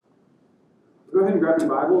Go ahead and grab your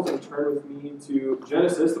Bibles and turn with me to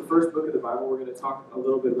Genesis, the first book of the Bible. We're going to talk a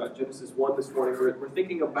little bit about Genesis 1 this morning. We've been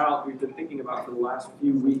thinking about for the last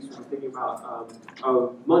few weeks, we've been thinking about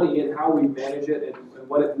money and how we manage it and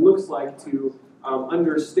what it looks like to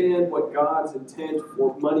understand what God's intent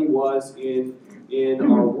for money was in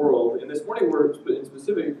our world. And this morning we're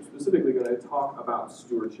specifically going to talk about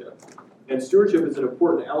stewardship. And stewardship is an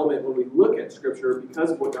important element when we look at Scripture because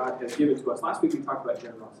of what God has given to us. Last week we talked about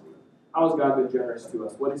generosity. How has God been generous to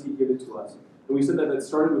us? What has He given to us? And we said that it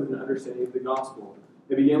started with an understanding of the gospel.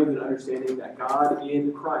 It began with an understanding that God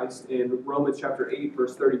in Christ, in Romans chapter 8,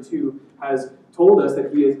 verse 32, has told us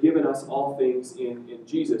that He has given us all things in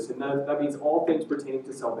Jesus. And that means all things pertaining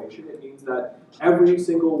to salvation. It means that every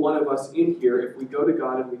single one of us in here, if we go to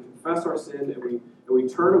God and we confess our sin and we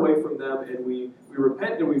turn away from them and we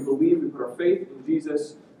repent and we believe, we put our faith in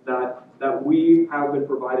Jesus, that we have been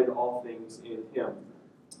provided all things in Him.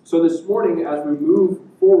 So this morning, as we move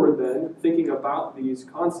forward then, thinking about these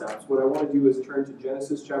concepts, what I want to do is turn to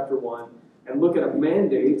Genesis chapter 1 and look at a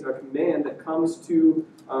mandate, a command that comes to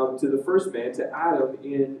the first man, to Adam,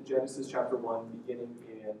 in Genesis chapter 1, beginning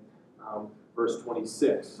in verse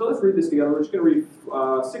 26. So let's read this together. We're just going to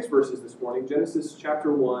read 6 verses this morning. Genesis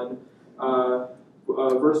chapter 1,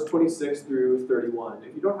 verse 26 through 31.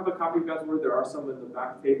 If you don't have a copy of God's Word, there are some in the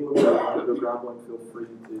back table. If you grab one, feel free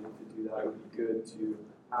to do that. It would be good to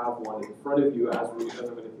have one in front of you as I'm going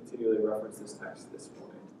to continually reference this text this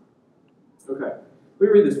morning. Okay, let me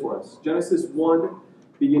read this for us. Genesis 1,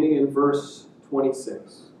 beginning in verse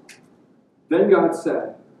 26. Then God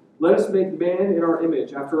said, "Let us make man in our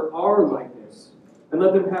image, after our likeness, and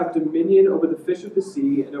let them have dominion over the fish of the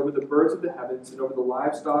sea, and over the birds of the heavens, and over the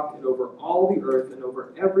livestock, and over all the earth, and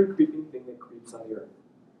over every creeping thing that creeps on the earth."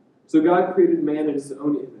 So God created man in His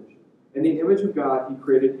own image. In the image of God He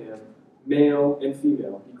created him. Male and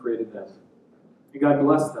female, He created them. And God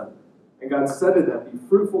blessed them. And God said to them, "Be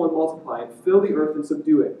fruitful and multiply, and fill the earth and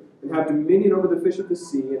subdue it, and have dominion over the fish of the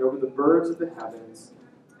sea, and over the birds of the heavens,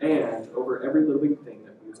 and over every living thing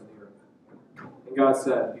that moves on the earth." And God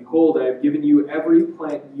said, "Behold, I have given you every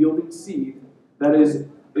plant yielding seed that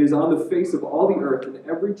is on the face of all the earth, and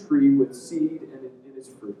every tree with seed in its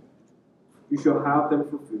fruit. You shall have them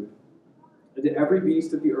for food. And to every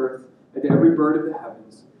beast of the earth, and to every bird of the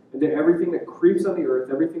heavens, and to everything that creeps on the earth,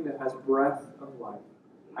 everything that has breath of life,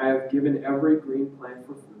 I have given every green plant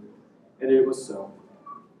for food." And it was so.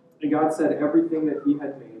 And God said everything that He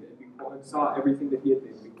had made, and saw everything that He had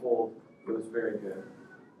made, behold, it was very good.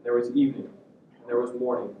 And there was evening, and there was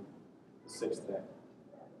morning, the sixth day.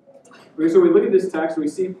 Okay, so we look at this text, and we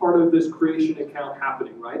see part of this creation account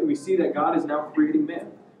happening, right? And we see that God is now creating man.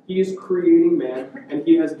 He is creating man, and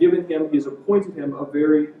He has appointed him a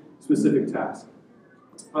very specific task.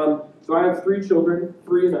 So I have 3 children,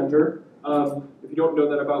 3 and under. If you don't know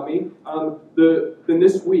that about me, then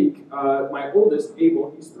this week, my oldest,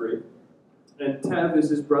 Abel, he's 3, and Tev is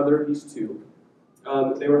his brother, he's 2.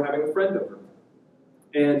 They were having a friend over,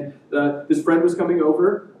 and this friend was coming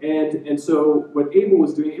over, and so what Abel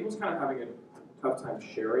was doing, Abel's kind of having a tough time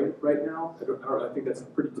sharing right now. I think that's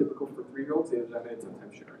pretty typical for 3-year-olds. They're having a tough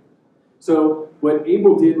time sharing. So what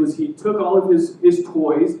Abel did was he took all of his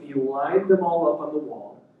toys, and he lined them all up on the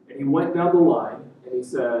wall, and he went down the line, and he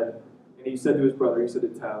said to his brother, he said to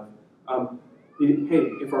Tev, "Hey,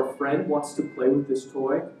 if our friend wants to play with this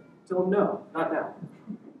toy, tell him no, not now.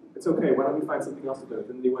 It's okay, why don't we find something else to do with it?"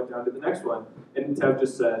 And then he went down to the next one, and Tev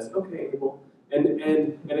just says, "Okay, Abel." And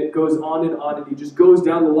it goes on, and he just goes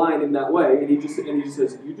down the line in that way, and he just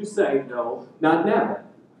says, "You just say, no, not now."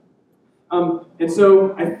 And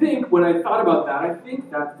so I think when I thought about that, I think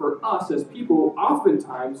that for us as people,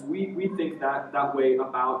 oftentimes we think that way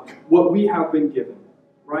about what we have been given,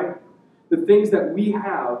 right? The things that we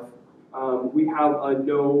have a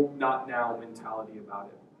no, not now mentality about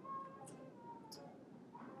it.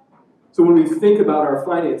 So when we think about our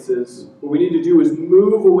finances, what we need to do is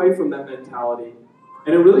move away from that mentality,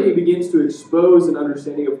 and it begins to expose an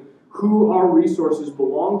understanding of who our resources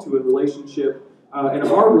belong to in relationship, and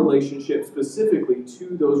our relationship specifically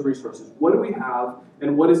to those resources. What do we have,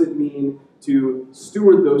 and what does it mean to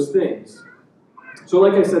steward those things? So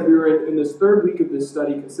like I said, we were in this 3rd week of this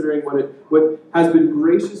study, considering what has been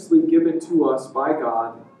graciously given to us by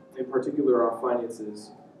God, in particular our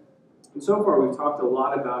finances. And so far we've talked a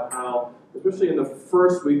lot about how, especially in the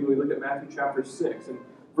first week when we look at Matthew chapter 6, and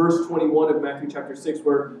verse 21 of Matthew chapter 6,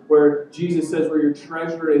 where Jesus says, "Where your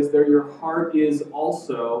treasure is, there your heart is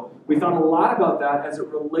also." We thought a lot about that as it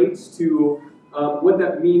relates to what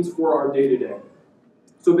that means for our day-to-day.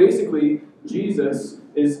 So basically, Jesus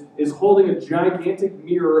is holding a gigantic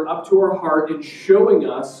mirror up to our heart and showing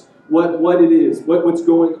us what it is, what's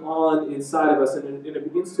going on inside of us, and it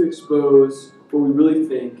begins to expose what we really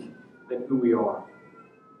think and who we are.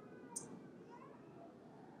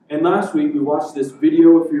 And last week we watched this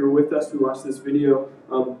video. If you were with us, we watched this video.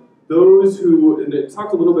 Those who, and it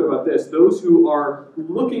talked a little bit about this, those who are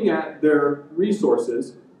looking at their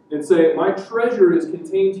resources and say, my treasure is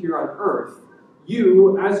contained here on earth.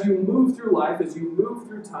 You, as you move through life, as you move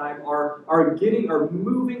through time, are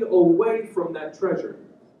moving away from that treasure.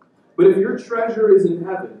 But if your treasure is in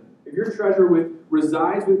heaven, if your treasure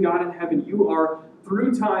resides with God in heaven, you are,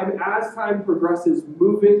 through time, as time progresses,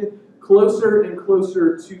 moving closer and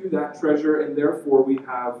closer to that treasure, and therefore we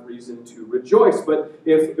have reason to rejoice. But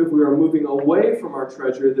if we are moving away from our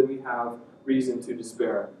treasure, then we have reason to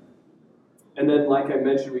despair. And then, like I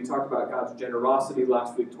mentioned, we talked about God's generosity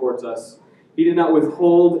last week towards us. He did not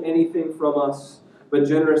withhold anything from us, but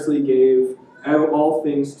generously gave all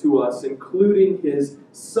things to us, including His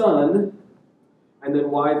Son. And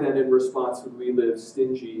then why then, in response, would we live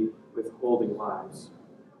stingy, withholding lives?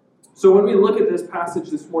 So when we look at this passage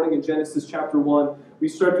this morning in Genesis chapter 1, we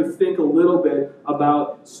start to think a little bit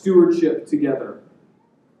about stewardship together.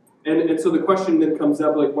 And so the question then comes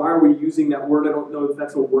up, like, why are we using that word? I don't know if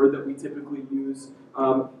that's a word that we typically use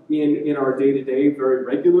in our day-to-day very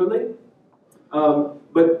regularly.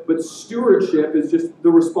 But stewardship is just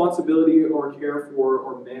the responsibility or care for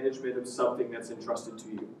or management of something that's entrusted to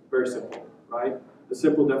you. Very simple, right? The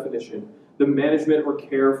simple definition. The management or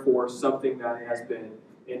care for something that has been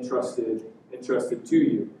entrusted to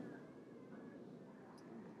you.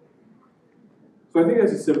 So I think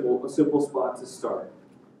that's a simple spot to start.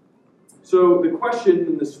 So the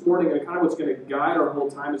question this morning, and kind of what's going to guide our whole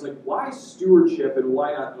time, is like, why stewardship and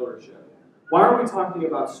why not ownership? Why are we talking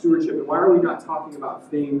about stewardship and why are we not talking about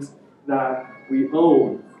things that we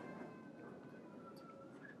own?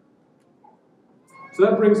 So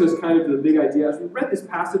that brings us kind of to the big idea. As we read this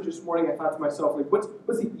passage this morning, I thought to myself, like, what's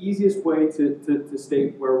the easiest way to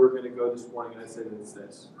state where we're going to go this morning? And I said it's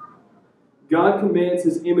this. God commands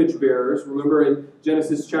His image bearers. Remember in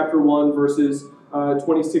Genesis chapter 1, verses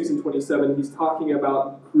 26 and 27, He's talking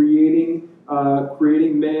about creating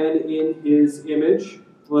man in His image.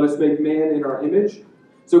 Let us make man in our image.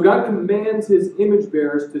 So God commands His image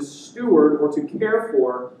bearers to steward or to care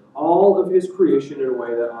for all of His creation in a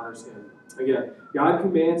way that honors Him. Again, God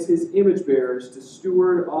commands His image bearers to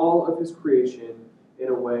steward all of His creation in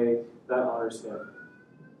a way that honors Him.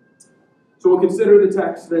 So we'll consider the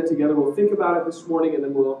text then together. We'll think about it this morning, and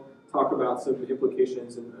then we'll talk about some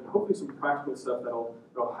implications and hopefully some practical stuff that'll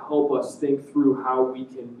help us think through how we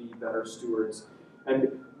can be better stewards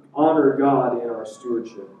and honor God in our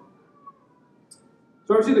stewardship.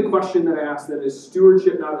 So obviously the question that I asked then is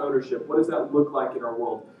stewardship, not ownership. What does that look like in our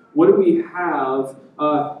world? What do we have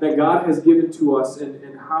that God has given to us,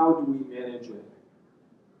 and how do we manage it?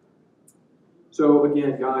 So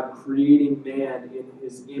again, God creating man in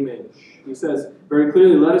His image. He says very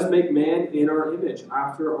clearly, let us make man in our image,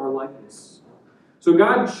 after our likeness. So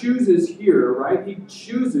God chooses here, right? He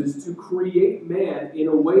chooses to create man in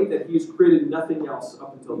a way that He's created nothing else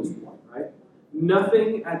up until this point, right?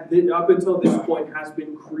 Nothing up until this point has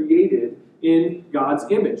been created in God's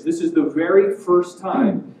image. This is the very first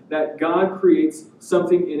time that God creates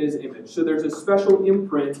something in His image. So there's a special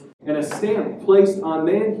imprint and a stamp placed on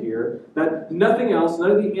man here that nothing else,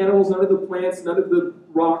 none of the animals, none of the plants, none of the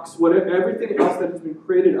rocks, whatever, everything else that has been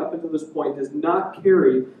created up until this point does not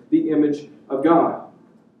carry the image of God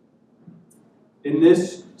in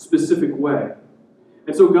this specific way.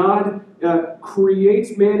 And so God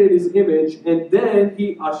creates man in His image, and then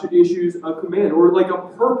He issues a command, or like a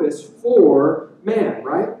purpose for man,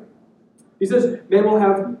 right? He says man will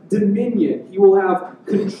have dominion. He will have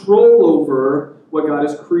control over what God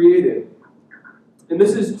has created. And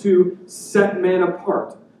this is to set man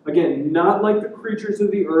apart. Again, not like the creatures of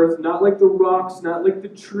the earth, not like the rocks, not like the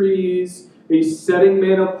trees. He's setting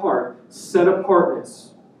man apart, set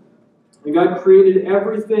apartness. And God created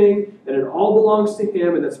everything, and it all belongs to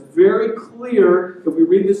Him, and that's very clear. If we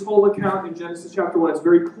read this whole account in Genesis chapter 1, it's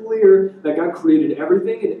very clear that God created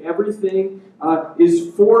everything, and everything is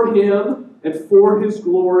for Him and for His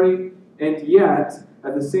glory, and yet,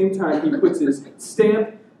 at the same time, He puts His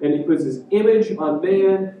stamp and He puts His image on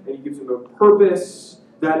man, and He gives him a purpose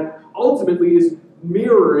that ultimately is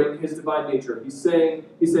mirroring His divine nature. He's saying,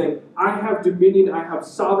 I have dominion, I have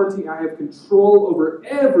sovereignty, I have control over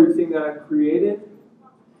everything that I've created,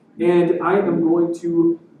 and I am going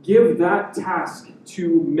to give that task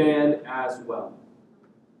to man as well.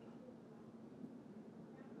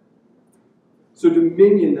 So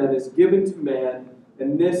dominion then is given to man,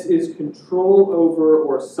 And this is control over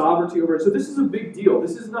or sovereignty over. So this is a big deal.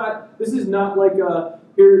 This is not like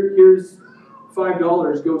here's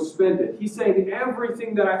 $5, go spend it. He's saying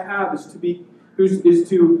everything that I have is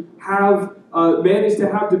to have man is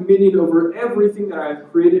to have dominion over everything that I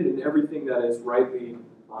have created and everything that is rightly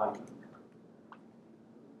mine.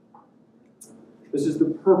 This is the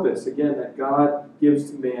purpose, again, that God gives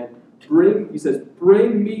to man. He says,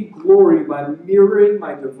 bring me glory by mirroring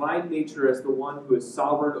my divine nature as the one who is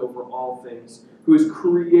sovereign over all things, who has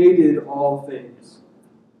created all things.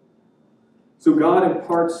 So God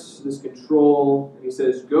imparts this control, and he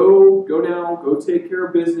says, go now, go take care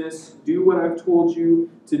of business, do what I've told you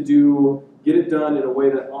to do, get it done in a way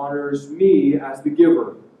that honors me as the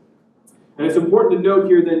giver. And it's important to note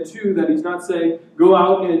here then too that he's not saying, go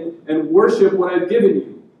out and worship what I've given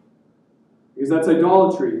you, because that's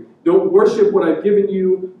idolatry. Don't worship what I've given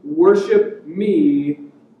you, worship me,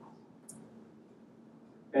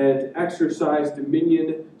 and exercise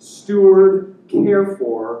dominion, steward, care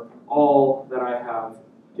for all that I have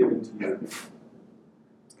given to you.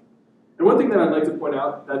 And one thing that I'd like to point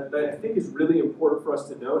out that I think is really important for us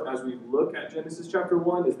to note as we look at Genesis chapter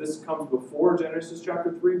 1 is this comes before Genesis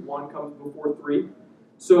chapter 3. 1 comes before 3.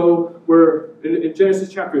 So we're in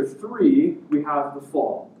Genesis chapter 3, we have the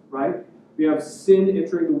fall, right? We have sin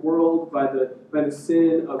entering the world by the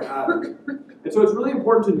sin of Adam. And so it's really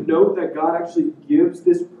important to note that God actually gives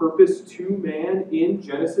this purpose to man in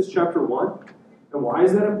Genesis chapter 1. And why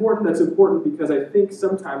is that important? That's important because I think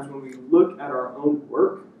sometimes when we look at our own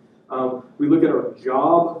work, we look at our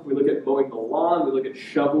job, we look at mowing the lawn, we look at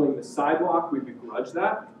shoveling the sidewalk, we begrudge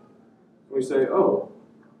that. And we say, oh,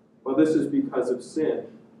 well, this is because of sin.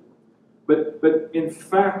 But in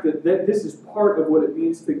fact, that this is part of what it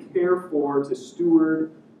means to care for, to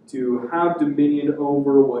steward, to have dominion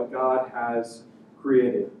over what God has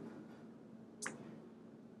created.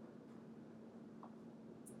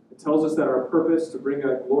 It tells us that our purpose to bring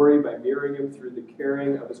God glory by mirroring him through the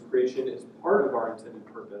caring of his creation is part of our intended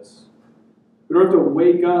purpose. We don't have to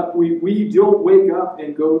wake up. We don't wake up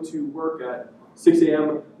and go to work at 6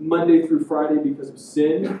 a.m. Monday through Friday because of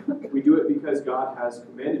sin. We do it because God has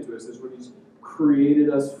commanded to us. That's what he's created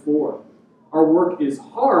us for. Our work is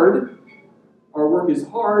hard. Our work is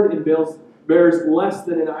hard and bears less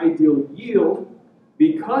than an ideal yield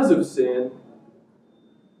because of sin.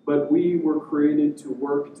 But we were created to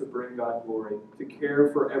work to bring God glory, to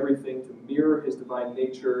care for everything, to mirror his divine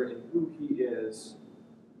nature and who he is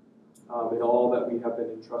in all that we have been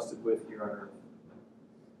entrusted with here on earth.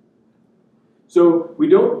 So we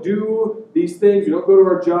don't do these things. We don't go to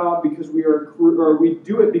our job because we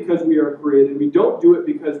do it because we are created. We don't do it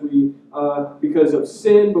because of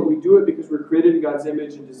sin, but we do it because we're created in God's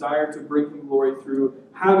image and desire to bring him glory through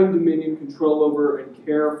having dominion, control over, and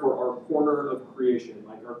care for our corner of creation.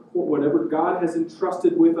 Like whatever God has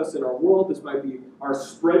entrusted with us in our world. This might be our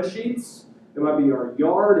spreadsheets. It might be our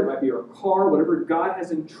yard. It might be our car. Whatever God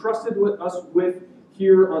has entrusted us with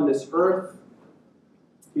here on this earth.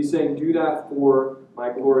 He's saying, do that for my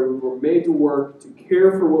glory. We were made to work, to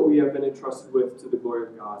care for what we have been entrusted with to the glory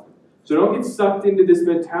of God. So don't get sucked into this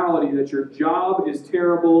mentality that your job is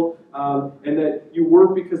terrible and that you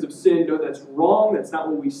work because of sin. No, that's wrong. That's not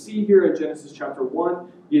what we see here in Genesis chapter 1.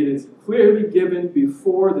 It is clearly given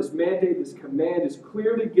before this mandate, this command is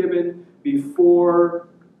clearly given before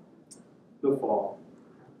the fall.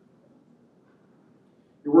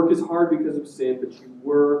 Your work is hard because of sin, but you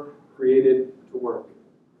were created to work.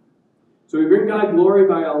 So we bring God glory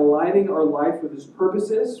by aligning our life with his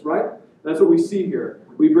purposes, right? That's what we see here.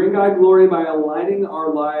 We bring God glory by aligning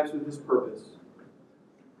our lives with his purpose.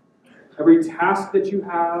 Every task that you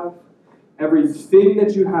have, everything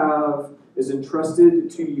that you have is entrusted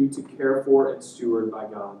to you to care for and steward by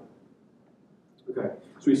God. Okay,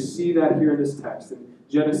 so we see that here in this text. In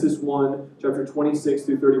Genesis 1, chapter 26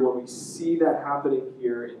 through 31, we see that happening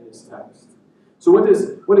here in this text. So what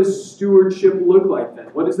does stewardship look like then?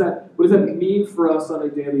 What does that mean for us on a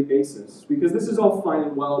daily basis? Because this is all fine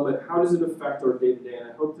and well, but how does it affect our day-to-day? And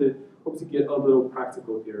I hope to get a little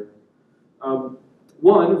practical here.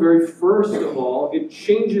 One, very first of all, it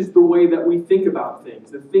changes the way that we think about things.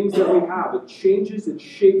 The things that we have, it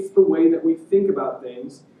shapes the way that we think about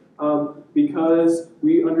things because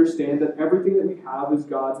we understand that everything that we have is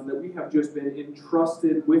God's and that we have just been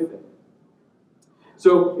entrusted with it.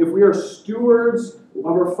 So if we are stewards of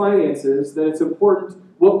our finances, then it's important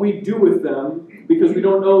what we do with them because we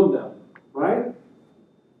don't own them, right?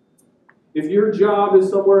 If your job is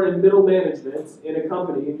somewhere in middle management in a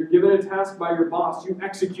company and you're given a task by your boss, you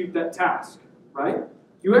execute that task, right?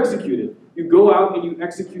 You execute it. You go out and you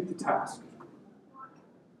execute the task.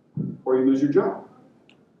 Or you lose your job.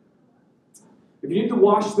 If you need to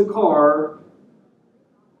wash the car,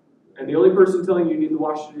 and the only person telling you need to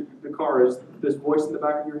wash the car is this voice in the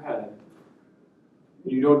back of your head,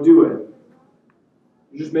 and you don't do it,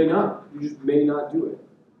 you just may not. You just may not do it.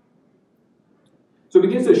 So it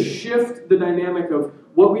begins to shift the dynamic of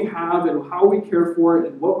what we have and how we care for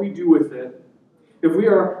it and what we do with it. If we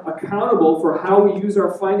are accountable for how we use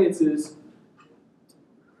our finances,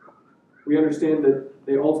 we understand that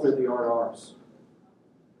they ultimately aren't ours.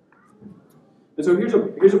 And so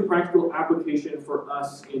here's a practical application for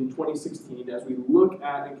us in 2016 as we look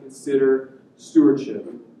at and consider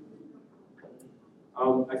stewardship.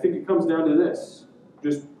 I think it comes down to this.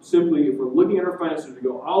 Just simply, if we're looking at our finances, we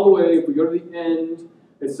go all the way, if we go to the end,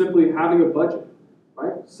 it's simply having a budget,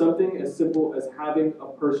 right? Something as simple as having a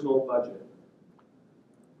personal budget.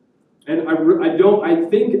 And I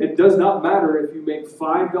think it does not matter if you make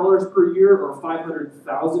 $5 per year or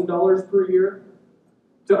 $500,000 per year.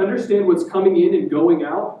 To understand what's coming in and going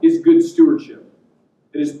out is good stewardship.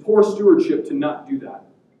 It is poor stewardship to not do that.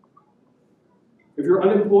 If you're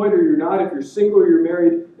unemployed or you're not, if you're single or you're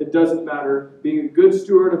married, it doesn't matter. Being a good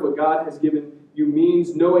steward of what God has given you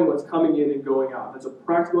means knowing what's coming in and going out. That's a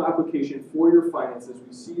practical application for your finances.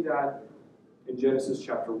 We see that in Genesis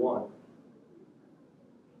chapter 1.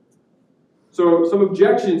 So some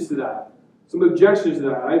objections to that.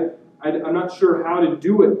 I'm not sure how to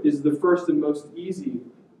do it is the first and most easy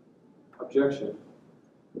objection.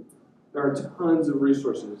 There are tons of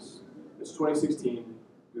resources. It's 2016.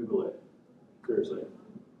 Google it. Seriously.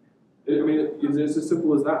 It's as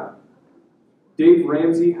simple as that. Dave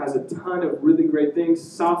Ramsey has a ton of really great things,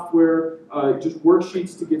 software, just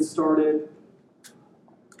worksheets to get started.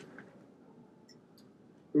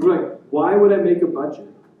 And we're like, why would I make a budget?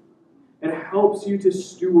 It helps you to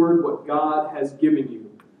steward what God has given you.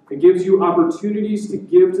 It gives you opportunities to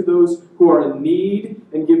give to those who are in need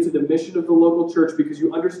and give to the mission of the local church because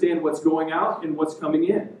you understand what's going out and what's coming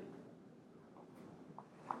in.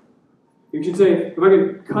 You can say, if I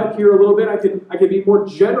can cut here a little bit, I can be more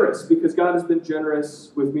generous because God has been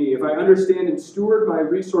generous with me. If I understand and steward my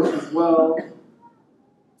resources well,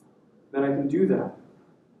 then I can do that.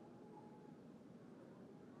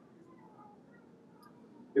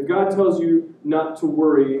 If God tells you not to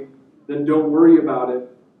worry, then don't worry about it,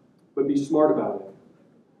 but be smart about it.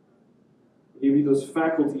 He gave you those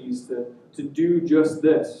faculties to do just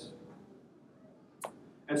this.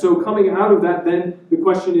 And so coming out of that, then the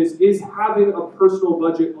question is having a personal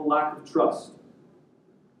budget a lack of trust?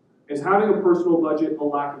 Is having a personal budget a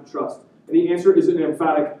lack of trust? And the answer is an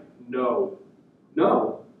emphatic no.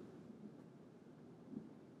 No.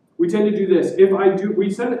 We tend to do this. We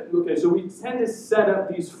tend to set up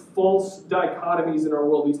these false dichotomies in our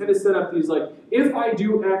world. We tend to set up these if I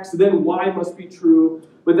do X, then Y must be true,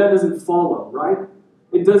 but that doesn't follow, right?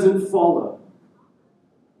 It doesn't follow.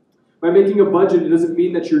 By making a budget, it doesn't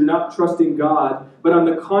mean that you're not trusting God, but on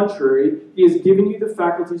the contrary, He has given you the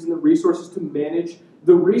faculties and the resources to manage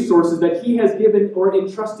the resources that He has given or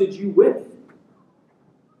entrusted you with.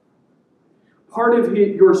 Part of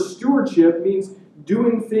your stewardship means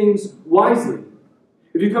doing things wisely.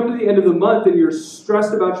 If you come to the end of the month and you're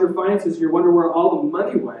stressed about your finances, and you're wondering where all the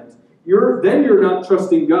money went, then you're not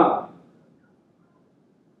trusting God.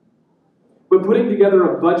 But putting together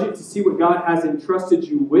a budget to see what God has entrusted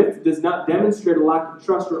you with does not demonstrate a lack of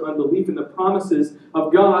trust or unbelief in the promises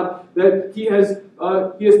of God that He has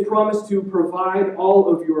promised to provide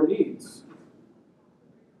all of your needs.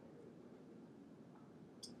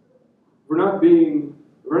 We're not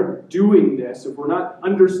doing this, if we're not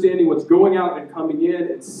understanding what's going out and coming in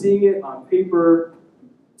and seeing it on paper,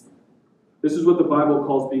 this is what the Bible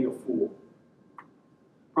calls being a fool.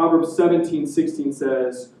 Proverbs 17:16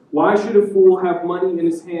 says, "Why should a fool have money in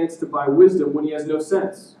his hands to buy wisdom when he has no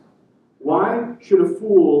sense?" Why should a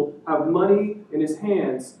fool have money in his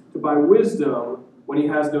hands to buy wisdom when he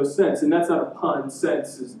has no sense? And that's not a pun.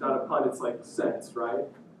 Sense is not a pun. It's like sense, right?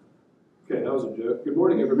 Okay, that was a joke. Good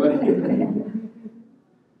morning, everybody.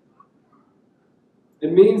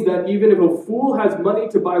 It means that even if a fool has money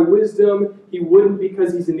to buy wisdom, he wouldn't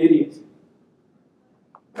because he's an idiot.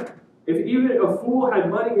 If even a fool had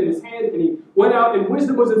money in his hand and he went out and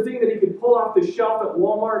wisdom was a thing that he could pull off the shelf at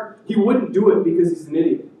Walmart, he wouldn't do it because he's an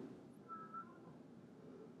idiot.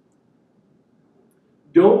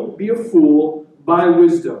 Don't be a fool, buy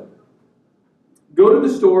wisdom. Go to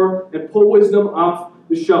the store and pull wisdom off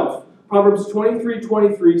the shelf. Proverbs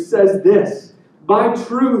 23:23 says this, "Buy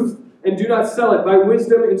truth and do not sell it. Buy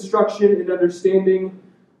wisdom, instruction, and understanding."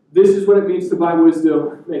 This is what it means to buy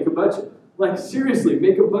wisdom. Make a budget. Seriously,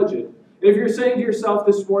 make a budget. And if you're saying to yourself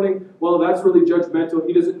this morning, well, that's really judgmental,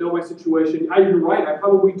 he doesn't know my situation, you're right, I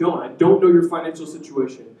probably don't. I don't know your financial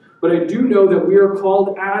situation. But I do know that we are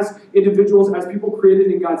called as individuals, as people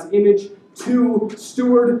created in God's image, to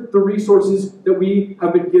steward the resources that we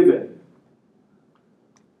have been given.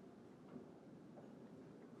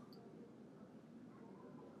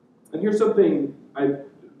 And here's something I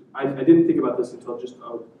didn't think about this until just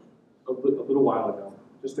a little while ago,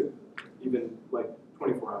 even like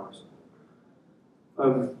 24 hours.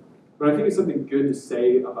 But I think it's something good to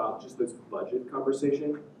say about just this budget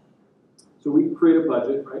conversation. So we create a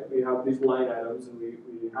budget, right? We have these line items, and we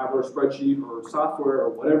have our spreadsheet or software or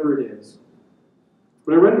whatever it is.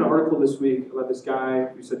 But I read an article this week about this guy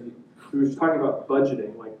who said he was talking about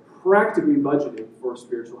budgeting, like practically budgeting for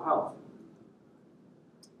spiritual health.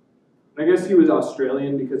 And I guess he was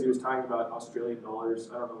Australian because he was talking about Australian dollars.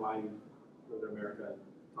 I don't know why you go to America and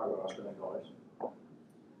talk about Australian dollars.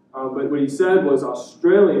 But what he said was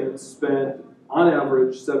Australians spend, on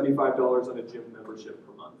average, $75 on a gym membership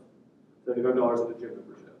per month. $75 on a gym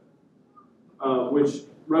membership. Which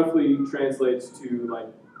roughly translates to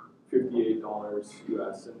like $58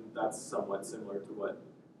 US, and that's somewhat similar to what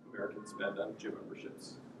Americans spend on gym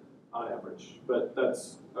memberships on average. But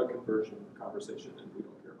that's a conversion conversation, and we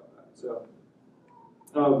don't care about that. So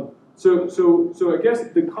I guess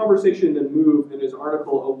the conversation then moved in his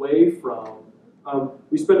article away from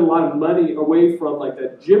we spend a lot of money away from like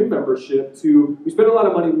that gym membership to we spend a lot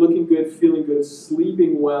of money looking good, feeling good,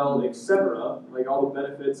 sleeping well, etc. Like all the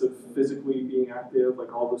benefits of physically being active,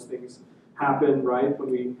 like all those things happen, right,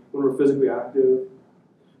 when we're physically active.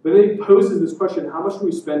 But then he poses this question: how much do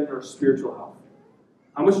we spend on our spiritual health?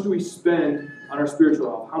 How much do we spend on our spiritual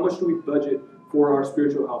health? How much do we budget for our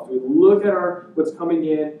spiritual health? Do we look at what's coming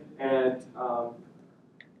in and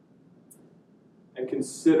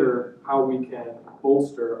consider how we can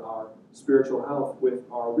bolster our spiritual health with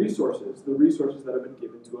our resources, the resources that have been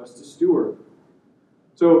given to us to steward?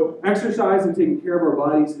 So exercise and taking care of our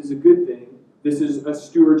bodies is a good thing. This is a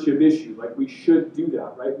stewardship issue. Like, we should do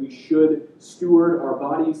that, right? We should steward our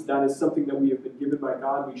bodies. That is something that we have been given by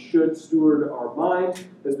God. We should steward our mind.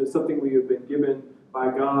 That's been something we have been given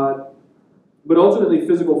by God. But ultimately,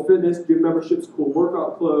 physical fitness, gym memberships, cool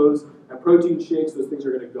workout clothes, and protein shakes, those things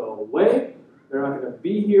are going to go away. They're not going to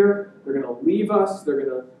be here. They're going to leave us. They're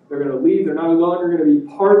going to leave. They're no longer going to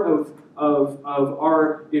be part of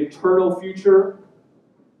our eternal future.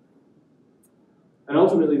 And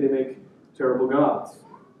ultimately, they make terrible gods.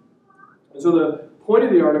 And so the point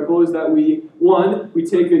of the article is that we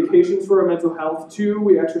take vacations for our mental health. 2,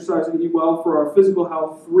 we exercise and eat well for our physical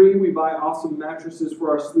health. 3, we buy awesome mattresses for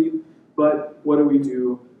our sleep. But what do we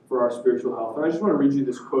do for our spiritual health? And I just want to read you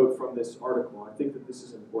this quote from this article. I think that this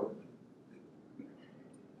is important.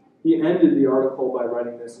 He ended the article by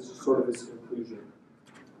writing this as sort of his conclusion.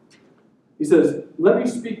 He says, "Let me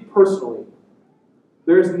speak personally.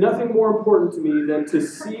 There is nothing more important to me than to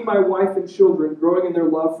see my wife and children growing in their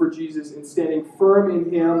love for Jesus and standing firm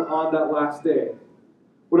in Him on that last day.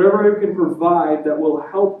 Whatever I can provide that will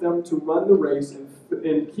help them to run the race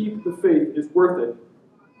and keep the faith is worth it.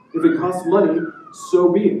 If it costs money,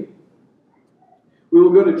 so be it. We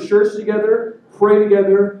will go to church together, pray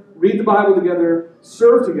together, read the Bible together,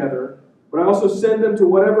 serve together, but I also send them to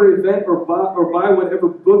whatever event or buy whatever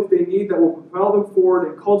book they need that will propel them forward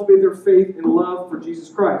and cultivate their faith and love for Jesus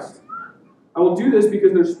Christ. I will do this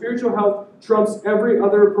because their spiritual health trumps every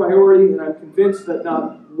other priority, and I'm convinced that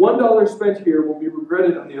not $1 spent here will be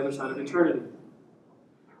regretted on the other side of eternity.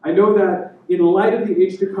 I know that in light of the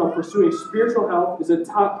age to come, pursuing spiritual health is a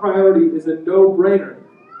top priority, is a no-brainer.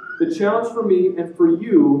 The challenge for me and for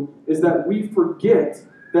you is that we forget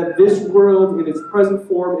that this world in its present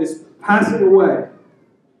form is passing away.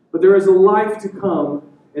 But there is a life to come,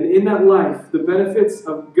 and in that life, the benefits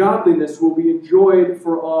of godliness will be enjoyed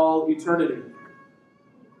for all eternity."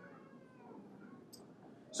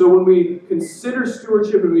 So when we consider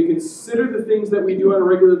stewardship and we consider the things that we do on a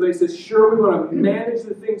regular basis, sure, we want to manage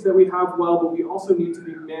the things that we have well, but we also need to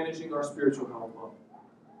be managing our spiritual health well.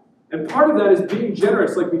 And part of that is being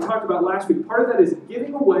generous, like we talked about last week. Part of that is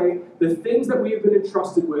giving away the things that we have been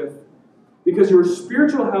entrusted with, because your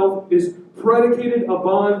spiritual health is predicated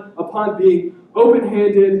upon being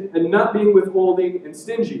open-handed and not being withholding and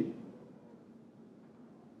stingy.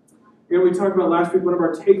 And we talked about last week, one of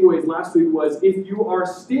our takeaways last week was, if you are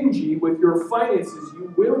stingy with your finances,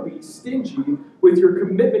 you will be stingy with your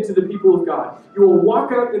commitment to the people of God. You will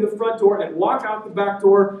walk out in the front door and walk out the back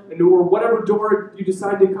door, or whatever door you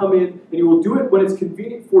decide to come in, and you will do it when it's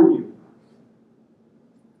convenient for you.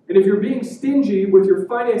 And if you're being stingy with your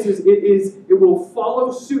finances, it will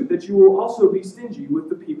follow suit that you will also be stingy with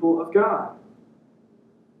the people of God.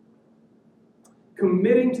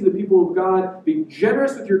 Committing to the people of God, being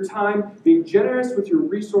generous with your time, being generous with your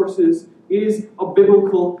resources is a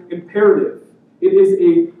biblical imperative. It is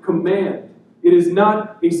a command. It is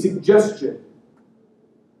not a suggestion.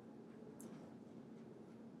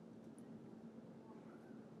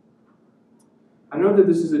 I know that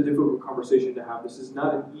this is a difficult conversation to have. This is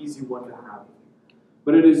not an easy one to have.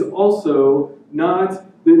 But it is also not,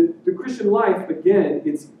 the Christian life, again,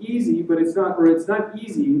 it's easy, but it's not, or it's not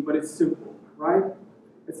easy, but it's simple, right?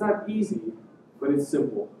 It's not easy, but it's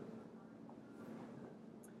simple.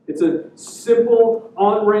 It's a simple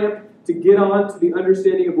on-ramp to get on to the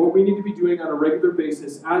understanding of what we need to be doing on a regular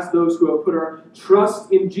basis as those who have put our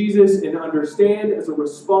trust in Jesus and understand as a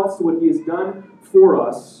response to what He has done for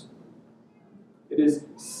us. It is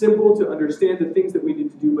simple to understand the things that we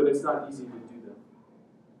need to do, but it's not easy to do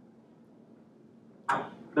them.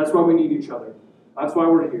 That's why we need each other. That's why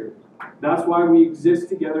we're here. That's why we exist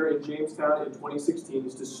together in Jamestown in 2016,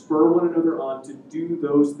 is to spur one another on to do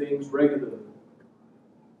those things regularly.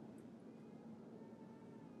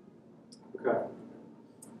 Okay.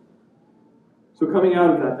 So coming out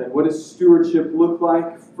of that then, what does stewardship look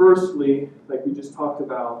like? Firstly, like we just talked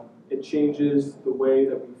about, it changes the way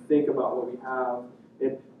that we think about what we have.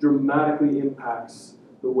 It dramatically impacts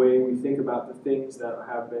the way we think about the things that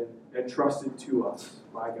have been entrusted to us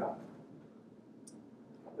by God.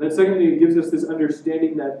 And then secondly, it gives us this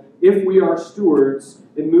understanding that if we are stewards,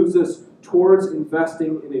 it moves us towards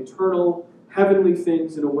investing in eternal, heavenly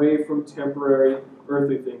things and away from temporary,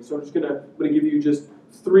 earthly things. So I'm going to give you just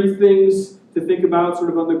 3 things to think about, sort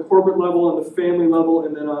of on the corporate level, on the family level,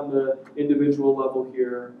 and then on the individual level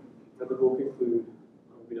here. And then we'll conclude.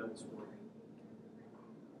 I'll be done this morning.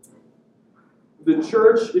 The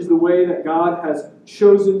church is the way that God has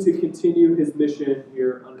chosen to continue His mission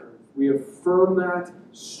here on earth. We affirm that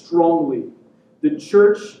strongly. The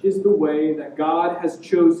church is the way that God has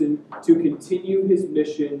chosen to continue His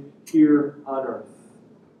mission here on earth.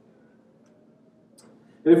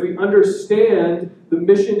 And if we understand the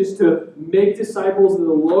mission is to make disciples in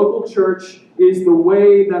the local church is the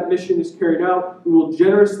way that mission is carried out, we will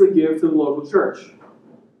generously give to the local church.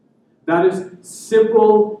 That is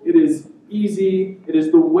simple. It is easy. It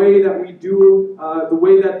is the way that we do, the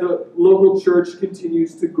way that the local church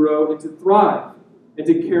continues to grow and to thrive and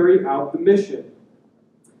to carry out the mission.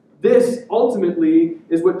 This ultimately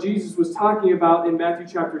is what Jesus was talking about in Matthew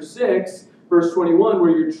chapter 6, verse 21,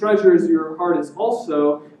 where your treasure is, your heart is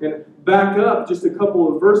also. And back up just a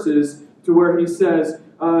couple of verses to where he says,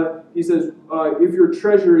 if your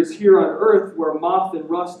treasure is here on earth where moth and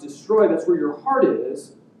rust destroy, that's where your heart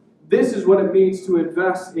is. This is what it means to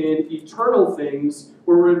invest in eternal things,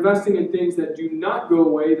 where we're investing in things that do not go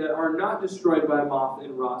away, that are not destroyed by moth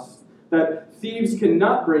and rust, that thieves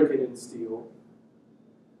cannot break in and steal.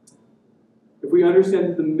 If we understand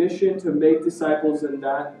that the mission to make disciples and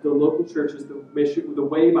that the local church is the mission, the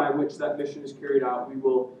way by which that mission is carried out, we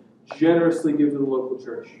will generously give to the local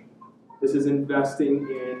church. This is investing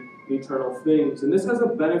in eternal things. And this has a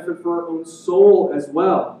benefit for our own soul as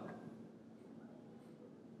well.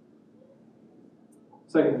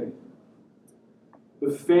 Secondly,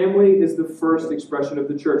 the family is the first expression of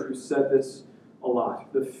the church. We've said this a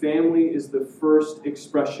lot. The family is the first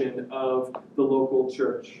expression of the local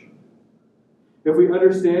church. If we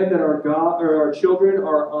understand that our children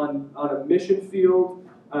are on a mission field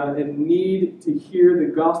and need to hear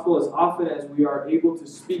the gospel as often as we are able to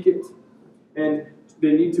speak it, and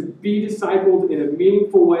they need to be discipled in a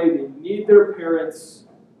meaningful way, they need their parents.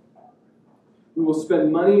 We will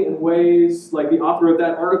spend money in ways, like the author of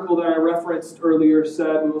that article that I referenced earlier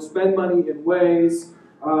said, we will spend money in ways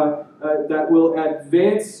that will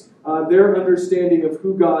advance their understanding of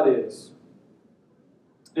who God is.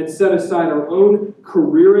 And set aside our own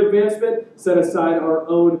career advancement, set aside our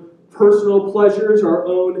own personal pleasures, our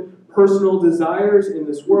own personal desires in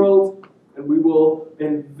this world, and we will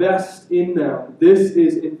invest in them. This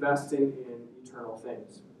is investing in eternal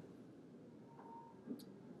things.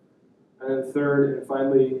 And then third and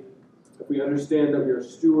finally, if we understand that we are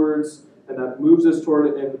stewards, and that moves us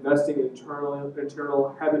toward investing in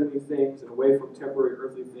eternal heavenly things and away from temporary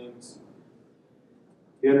earthly things,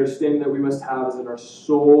 the understanding that we must have is that our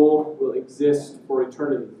soul will exist for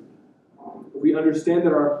eternity. If we understand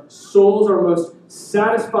that our souls are most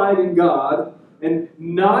satisfied in God and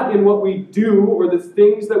not in what we do or the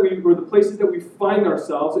things that or the places that we find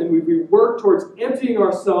ourselves, and we work towards emptying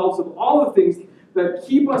ourselves of all the things that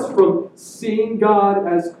keep us from seeing God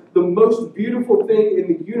as the most beautiful thing in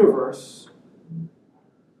the universe,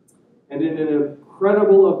 And in an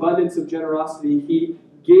incredible abundance of generosity, he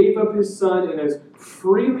gave up his Son and has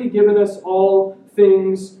freely given us all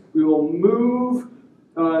things. We will move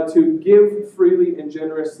to give freely and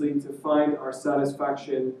generously to find our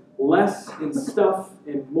satisfaction less in stuff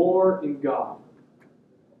and more in God.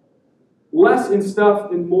 Less in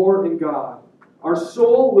stuff and more in God. Our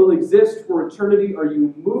soul will exist for eternity. Are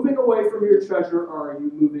you moving away from your treasure, or are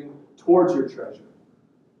you moving towards your treasure?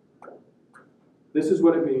 This is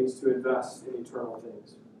what it means to invest in eternal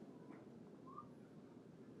things.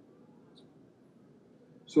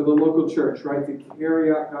 So the local church, right, to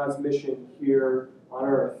carry out God's mission here on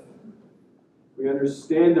earth. We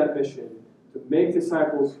understand that mission. To make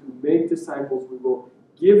disciples who make disciples, we will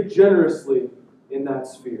give generously in that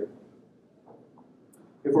sphere.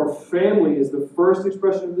 If our family is the first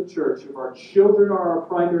expression of the church, if our children are our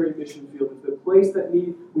primary mission field, if the place that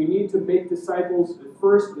we need to make disciples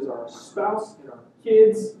first is our spouse and our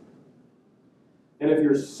kids, and if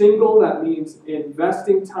you're single, that means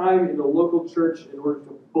investing time in the local church in order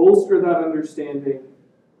to bolster that understanding.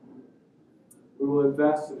 We will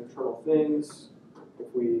invest in eternal things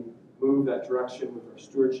if we move that direction with our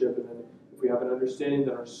stewardship, and then if we have an understanding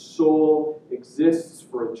that our soul exists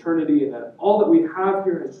for eternity and that all that we have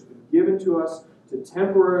here has just been given to us to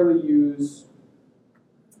temporarily use,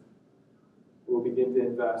 we'll begin to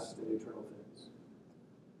invest in eternal things.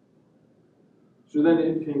 So then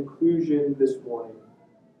in conclusion this morning,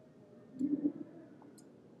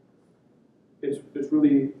 it's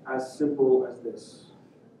really as simple as this.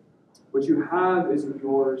 What you have isn't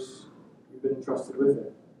yours, you've been entrusted with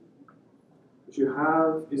it. What you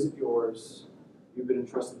have isn't yours, you've been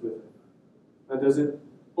entrusted with it. That doesn't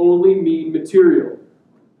only mean material.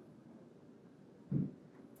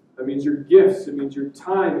 That means your gifts, it means your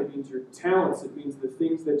time, it means your talents, it means the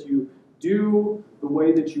things that you do, the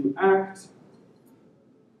way that you act,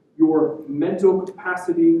 your mental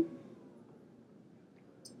capacity.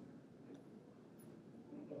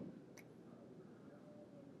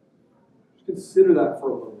 Just consider that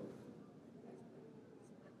for a moment.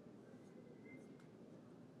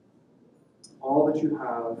 All that you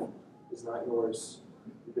have is not yours.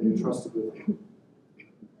 You've been entrusted with it.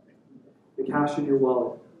 The cash in your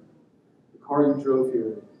wallet, the car you drove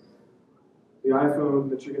here, the iPhone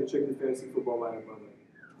that you're going to check your fantasy football lineup on.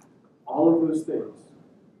 All of those things,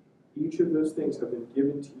 each of those things have been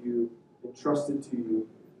given to you, entrusted to you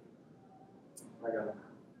by God.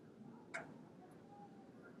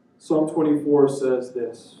 Psalm 24 says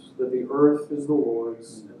this, that the earth is the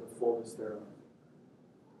Lord's and the fullness thereof.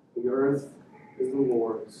 The earth is the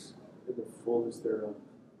Lord's and the fullness thereof.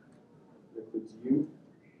 It includes you,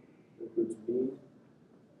 it includes me,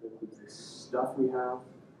 it includes the stuff we have.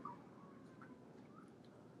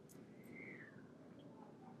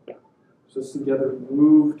 So let's together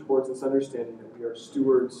move towards this understanding that we are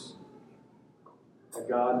stewards, that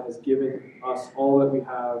God has given us all that we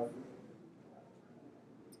have.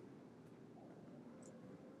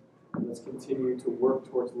 Let's continue to work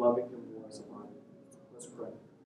towards loving Him